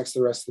brain connects to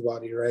the rest of the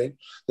body, right?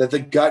 That the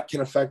gut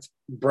can affect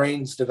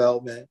brain's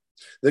development.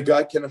 The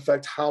gut can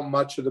affect how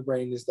much of the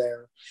brain is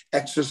there.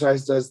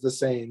 Exercise does the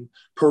same.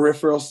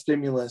 Peripheral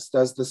stimulus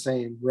does the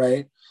same,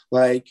 right?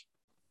 Like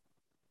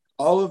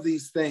all of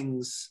these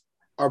things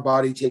our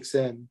body takes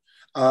in.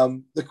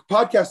 The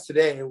podcast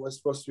today was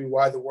supposed to be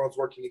why the world's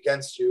working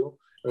against you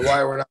and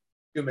why we're not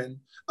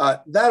human.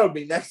 That'll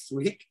be next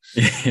week.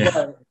 Yeah.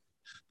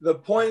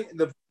 But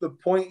the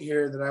point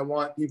here that I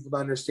want people to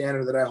understand,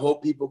 or that I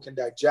hope people can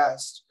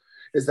digest,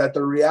 is that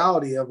the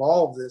reality of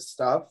all of this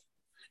stuff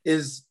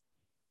is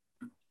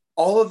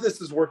all of this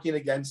is working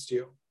against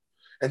you.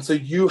 And so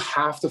you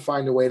have to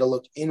find a way to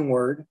look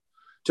inward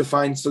to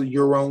find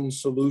your own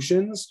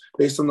solutions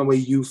based on the way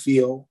you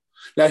feel.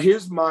 Now,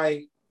 here's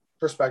my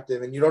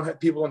perspective, and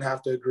people don't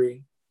have to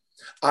agree.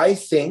 I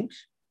think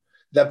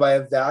that by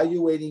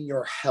evaluating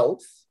your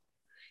health,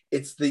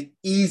 it's the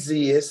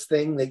easiest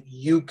thing that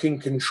you can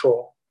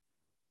control.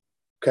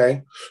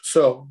 Okay.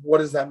 So what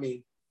does that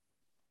mean?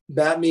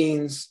 That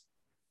means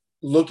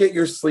look at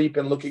your sleep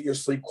and look at your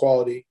sleep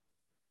quality,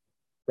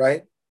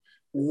 right?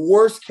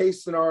 Worst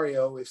case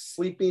scenario, if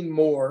sleeping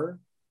more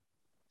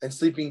and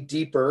sleeping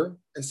deeper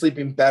and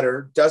sleeping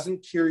better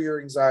doesn't cure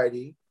your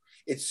anxiety,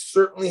 it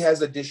certainly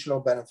has additional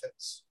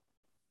benefits,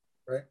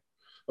 right?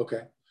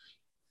 Okay.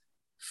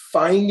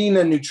 Finding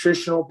a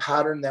nutritional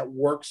pattern that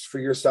works for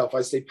yourself.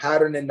 I say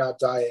pattern and not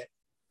diet.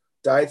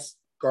 Diet's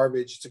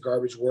garbage. It's a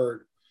garbage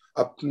word.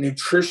 A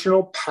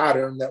nutritional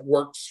pattern that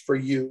works for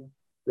you,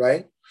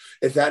 right?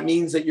 If that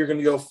means that you're going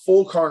to go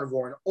full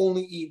carnivore and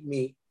only eat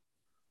meat,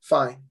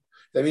 fine.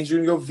 If that means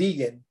you're going to go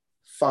vegan,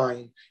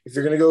 fine. If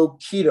you're going to go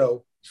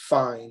keto,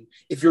 fine.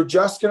 If you're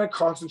just going to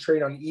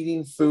concentrate on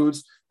eating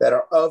foods that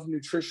are of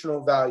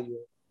nutritional value,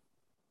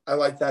 I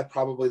like that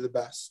probably the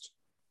best,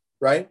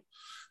 right?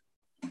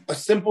 A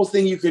simple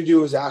thing you can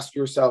do is ask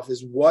yourself,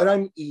 is what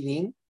I'm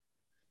eating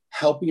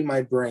helping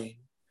my brain?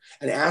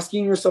 And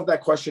asking yourself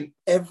that question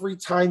every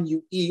time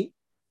you eat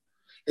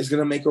is going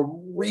to make a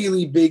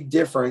really big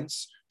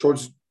difference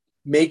towards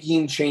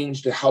making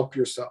change to help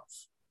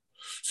yourself.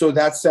 So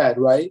that said,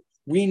 right,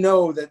 we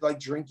know that like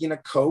drinking a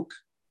Coke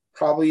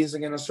probably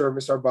isn't going to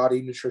service our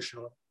body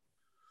nutritionally.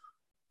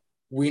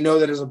 We know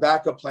that as a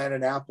backup plan,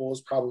 an apple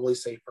is probably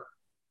safer,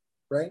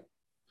 right?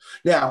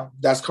 Now,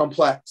 that's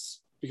complex.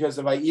 Because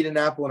if I eat an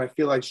apple and I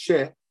feel like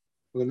shit,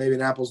 well, then maybe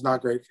an apple's not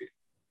great for you,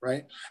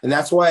 right? And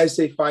that's why I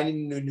say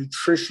finding a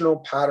nutritional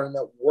pattern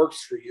that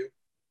works for you,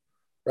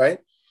 right?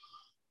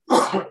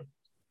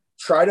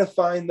 Try to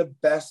find the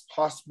best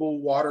possible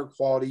water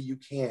quality you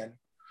can.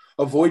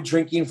 Avoid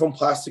drinking from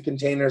plastic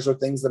containers or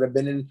things that have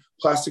been in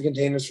plastic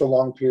containers for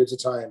long periods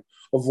of time.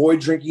 Avoid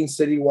drinking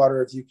city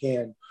water if you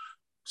can.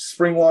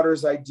 Spring water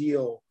is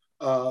ideal.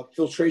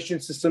 Filtration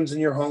systems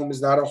in your home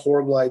is not a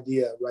horrible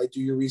idea, right?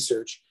 Do your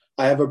research.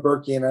 I have a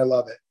Berkey and I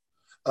love it.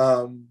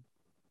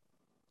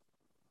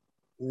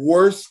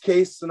 Worst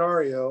case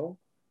scenario,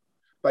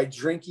 by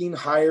drinking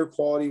higher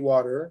quality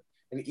water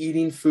and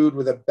eating food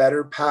with a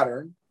better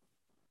pattern,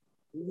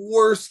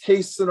 worst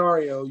case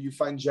scenario, you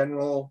find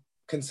general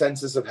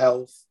consensus of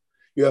health.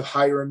 You have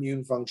higher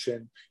immune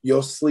function.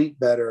 You'll sleep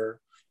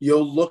better.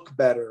 You'll look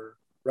better,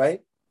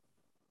 right?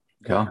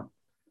 Yeah.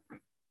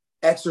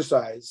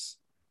 Exercise.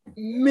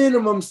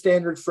 Minimum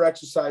standard for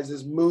exercise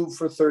is move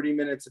for 30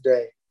 minutes a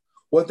day.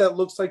 What that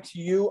looks like to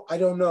you, I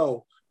don't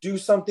know. Do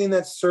something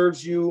that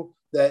serves you,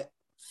 that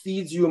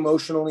feeds you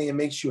emotionally and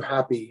makes you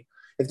happy.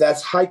 If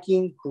that's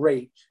hiking,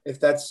 great. If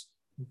that's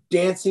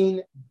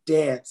dancing,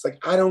 dance.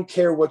 Like, I don't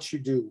care what you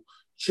do.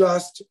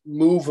 Just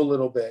move a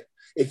little bit.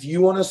 If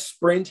you want to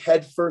sprint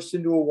head first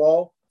into a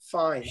wall,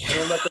 fine. I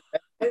don't recommend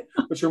it,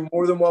 but you're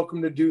more than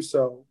welcome to do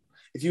so.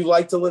 If you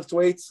like to lift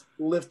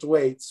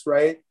weights,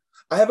 right?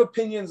 I have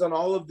opinions on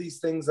all of these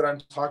things that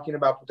I'm talking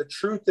about, but the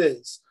truth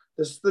is,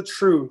 this is the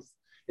truth,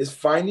 is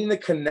finding the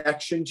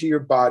connection to your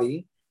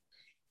body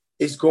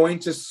is going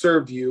to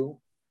serve you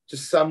to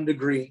some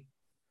degree,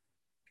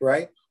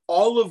 right?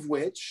 All of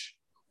which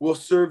will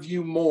serve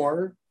you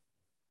more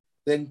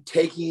than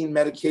taking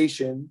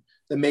medication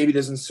that maybe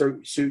doesn't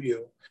suit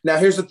you. Now,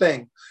 here's the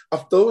thing.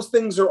 If those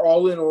things are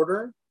all in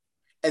order,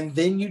 and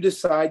then you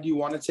decide you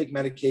want to take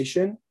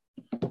medication,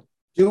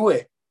 do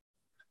it.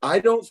 I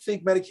don't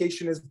think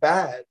medication is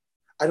bad.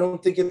 I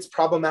don't think it's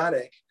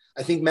problematic.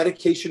 I think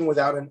medication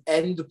without an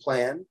end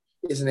plan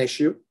is an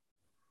issue.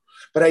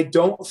 But I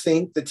don't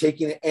think that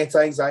taking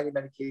anti-anxiety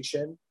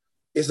medication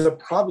is a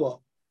problem.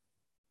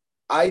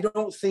 I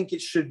don't think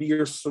it should be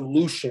your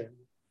solution.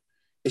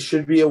 It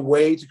should be a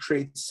way to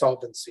create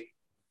solvency,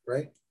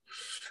 right?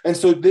 And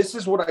so this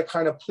is what I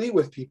kind of plead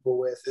with people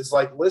with, is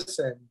like,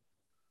 listen,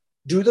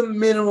 do the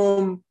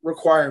minimum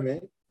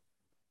requirement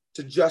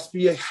to just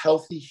be a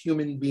healthy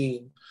human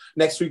being.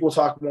 Next week, we'll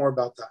talk more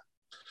about that.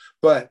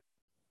 But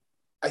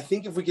I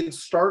think if we can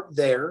start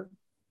there,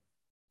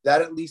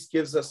 that at least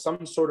gives us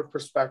some sort of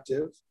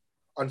perspective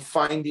on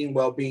finding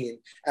well-being.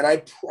 And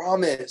I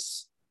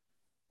promise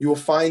you will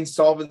find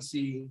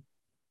solvency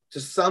to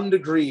some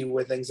degree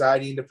with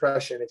anxiety and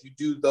depression if you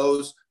do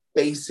those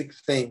basic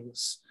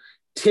things.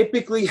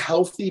 Typically,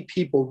 healthy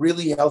people,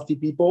 really healthy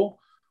people,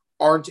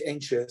 aren't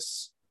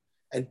anxious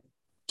and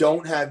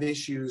don't have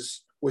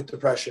issues with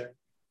depression.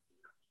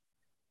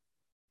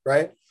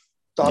 Right?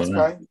 Thoughts,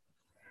 Kai?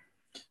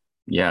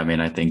 Yeah, I mean,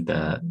 I think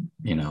that,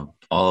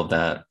 all of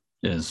that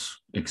is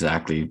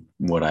exactly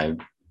what I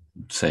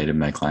say to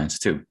my clients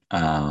too.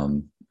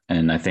 And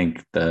I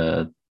think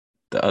the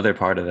other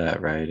part of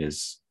that, right,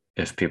 is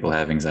if people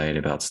have anxiety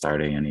about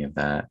starting any of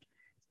that,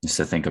 is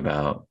to think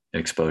about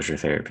exposure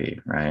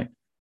therapy, right?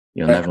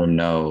 You'll never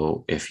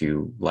know if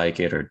you like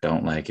it or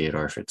don't like it,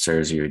 or if it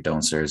serves you or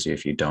don't serve you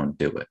if you don't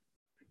do it,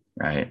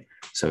 right?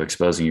 So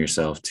exposing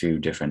yourself to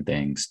different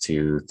things,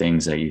 to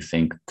things that you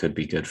think could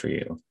be good for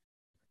you.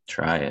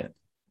 Try it.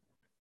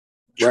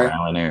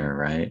 Trial and error,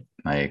 right?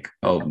 Like,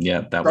 oh,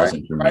 yeah, that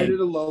wasn't for me. Right at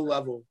a low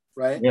level,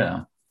 right?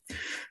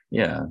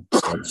 Yeah.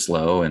 Start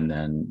slow, and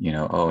then,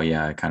 oh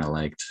yeah, I kind of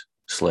liked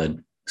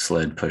sled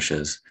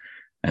pushes.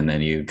 And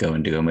then you go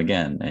and do them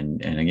again and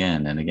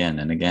again and again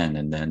and again.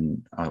 And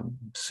then as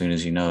soon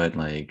as you know it,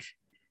 like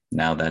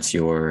now that's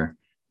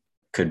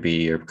could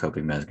be your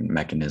coping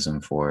mechanism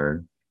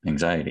for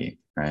anxiety,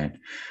 right?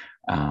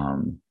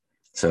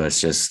 So it's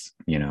just,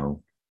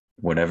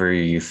 whatever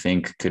you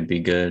think could be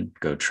good,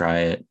 go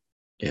try it.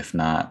 If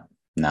not,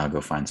 now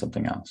go find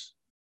something else.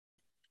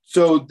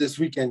 So this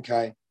weekend,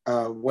 Kai,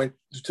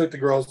 took the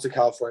girls to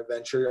California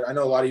Adventure. I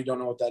know a lot of you don't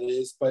know what that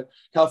is, but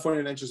California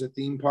Adventure is a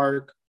theme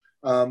park.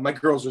 My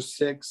girls are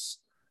 6.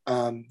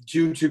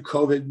 Due to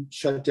COVID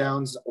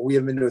shutdowns, we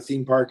haven't been to a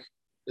theme park,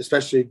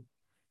 especially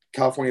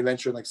California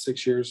Adventure, in like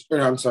 6 years. Or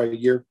no, I'm sorry, a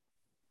year.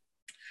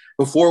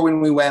 Before, when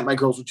we went, my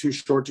girls were too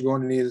short to go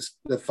on any of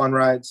the fun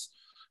rides.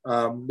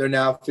 They're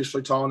now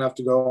officially tall enough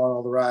to go on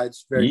all the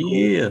rides. Very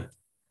cool.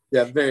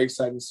 Yeah, very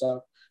exciting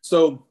stuff.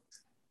 So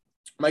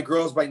my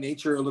girls by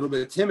nature are a little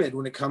bit timid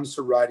when it comes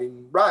to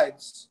riding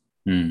rides.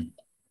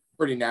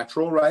 Pretty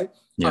natural, right?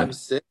 Yeah. I'm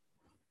 6.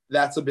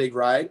 That's a big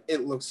ride.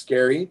 It looks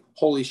scary.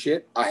 Holy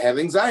shit. I have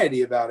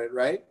anxiety about it,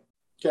 right?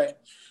 Okay.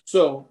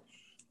 So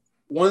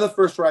one of the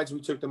first rides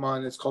we took them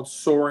on, it's called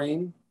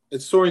Soaring.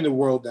 It's Soaring the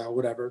World now,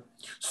 whatever.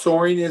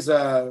 Soaring is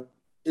a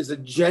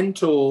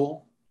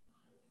gentle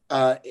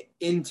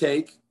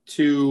intake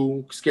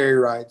to scary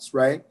rides,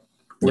 right?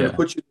 We're going to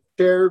put you in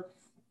a chair.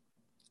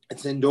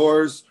 It's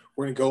indoors.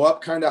 We're going to go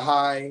up kind of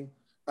high.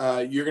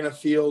 You're going to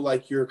feel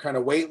like you're kind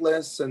of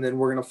weightless, and then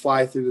we're going to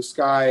fly through the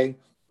sky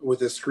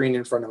with a screen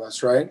in front of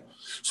us, right?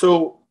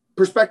 So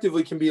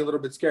perspectively can be a little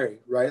bit scary,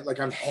 right? Like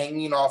I'm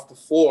hanging off the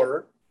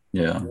floor,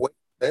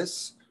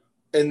 weightless,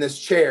 in this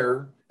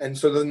chair. And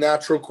so the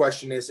natural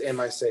question is, am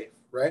I safe,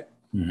 right?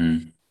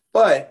 Mm-hmm.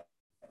 But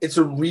it's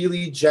a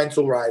really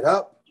gentle ride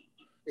up.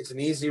 It's an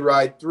easy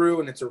ride through,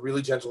 and it's a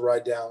really gentle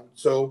ride down.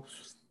 So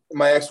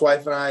my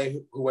ex-wife and I,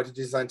 who went to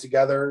Disneyland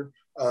together,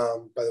 by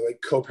the way,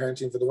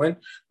 co-parenting for the win,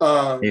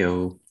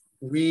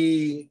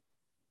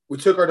 we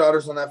took our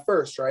daughters on that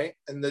first, right?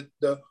 And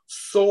the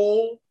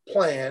sole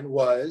plan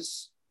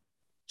was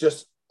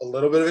just a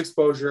little bit of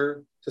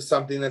exposure to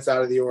something that's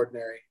out of the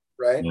ordinary,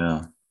 right?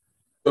 Yeah.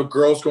 So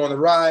girls go on the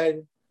ride.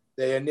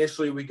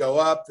 We go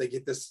up. They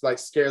get this like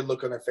scared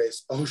look on their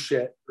face. Oh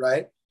shit,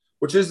 right?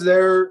 Which is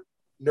their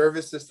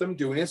nervous system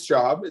doing its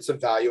job. It's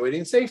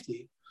evaluating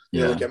safety.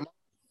 They look at mom,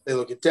 they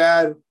look at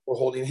dad. We're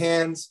holding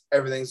hands.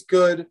 Everything's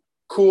good.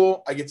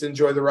 Cool. I get to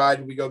enjoy the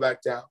ride. We go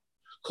back down.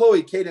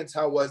 Chloe, Cadence,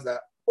 how was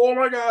that? Oh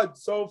my God,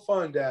 so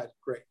fun, Dad.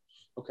 Great.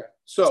 Okay.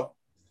 So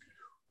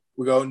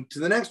we go to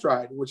the next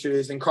ride, which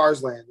is in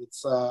Cars Land.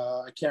 It's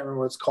I can't remember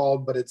what it's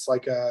called, but it's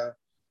like a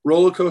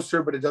roller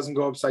coaster, but it doesn't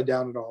go upside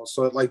down at all.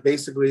 So it like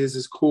basically is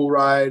this cool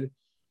ride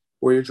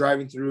where you're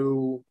driving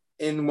through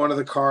in one of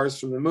the cars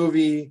from the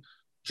movie,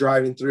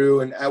 driving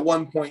through, and at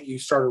one point you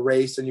start a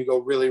race and you go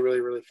really, really,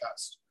 really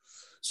fast.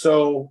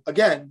 So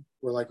again,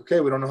 we're like,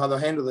 okay, we don't know how they'll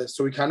handle this.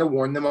 So we kind of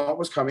warned them what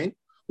was coming.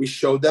 We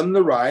showed them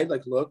the ride,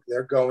 like, look,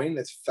 they're going,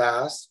 it's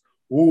fast.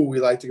 Ooh, we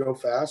like to go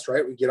fast,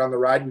 right? We get on the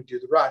ride, we do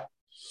the ride.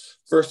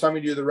 First time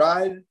we do the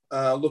ride,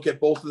 look at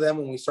both of them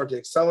when we start to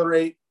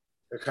accelerate.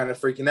 They're kind of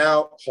freaking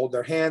out, hold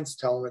their hands,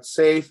 tell them it's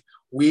safe.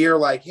 We are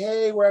like,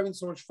 hey, we're having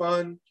so much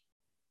fun.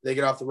 They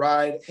get off the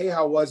ride. Hey,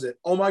 how was it?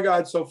 Oh my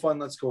God, so fun.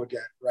 Let's go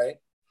again, right?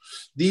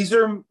 These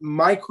are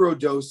micro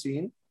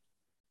dosing,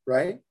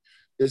 right?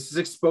 This is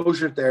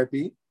exposure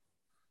therapy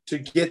to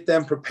get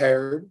them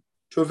prepared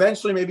to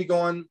eventually maybe go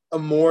on a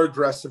more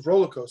aggressive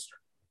roller coaster.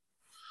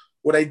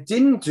 What I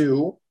didn't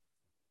do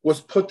was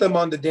put them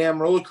on the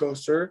damn roller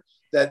coaster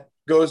that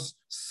goes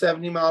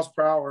 70 miles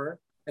per hour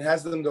and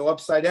has them go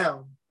upside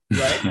down,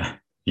 right?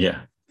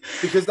 Yeah.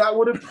 Because that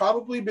would have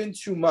probably been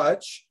too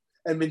much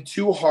and been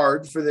too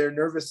hard for their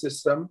nervous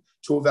system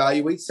to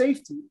evaluate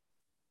safety,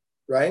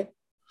 right?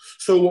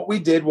 So what we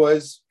did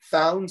was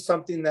found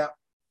something that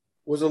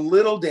was a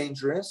little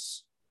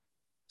dangerous,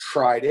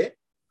 tried it,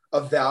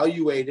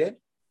 evaluated,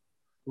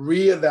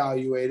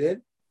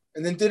 reevaluated,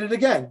 and then did it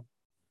again,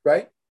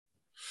 right?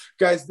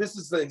 Guys,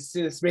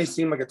 this may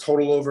seem like a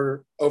total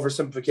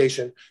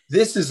oversimplification.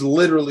 This is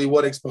literally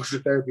what exposure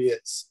therapy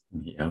is.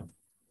 Yep.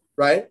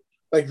 Right?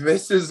 Like,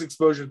 this is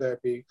exposure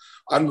therapy.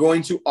 I'm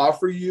going to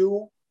offer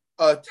you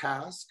a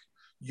task.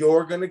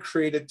 You're going to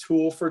create a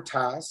tool for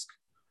task.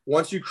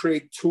 Once you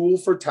create tool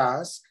for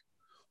task,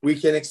 we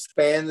can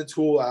expand the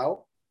tool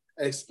out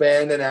and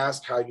expand and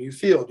ask, how do you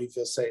feel? Do you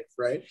feel safe?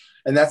 Right?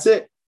 And that's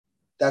it.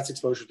 That's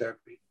exposure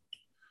therapy.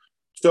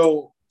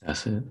 So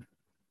that's it.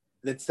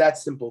 It's that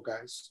simple,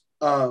 guys.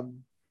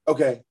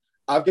 Okay.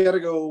 I've got to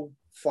go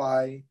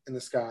fly in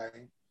the sky.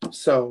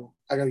 So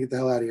I got to get the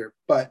hell out of here.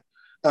 But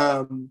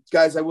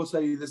guys, I will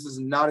tell you, this is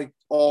not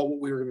all what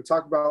we were going to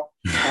talk about.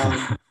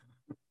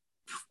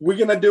 We're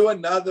going to do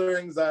another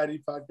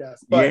anxiety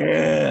podcast. But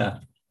yeah,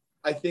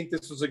 I think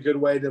this was a good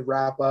way to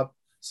wrap up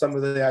some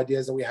of the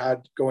ideas that we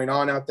had going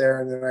on out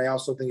there. And then I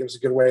also think it was a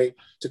good way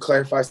to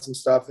clarify some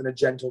stuff in a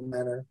gentle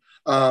manner.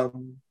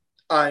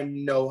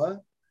 I'm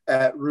Noah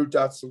at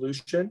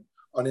root.solution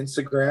on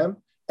Instagram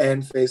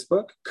and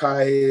Facebook.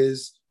 Kai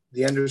is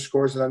the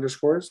underscores and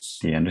underscores.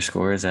 The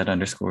underscores at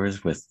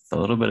underscores with a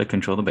little bit of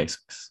control the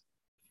basics.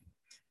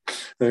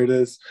 There it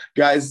is.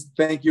 Guys,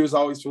 thank you as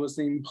always for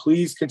listening.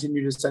 Please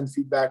continue to send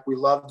feedback. We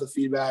love the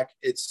feedback.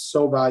 It's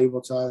so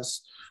valuable to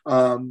us.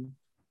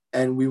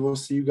 And we will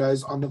see you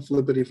guys on the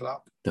flippity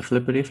flop. The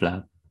flippity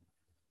flop.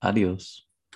 Adios.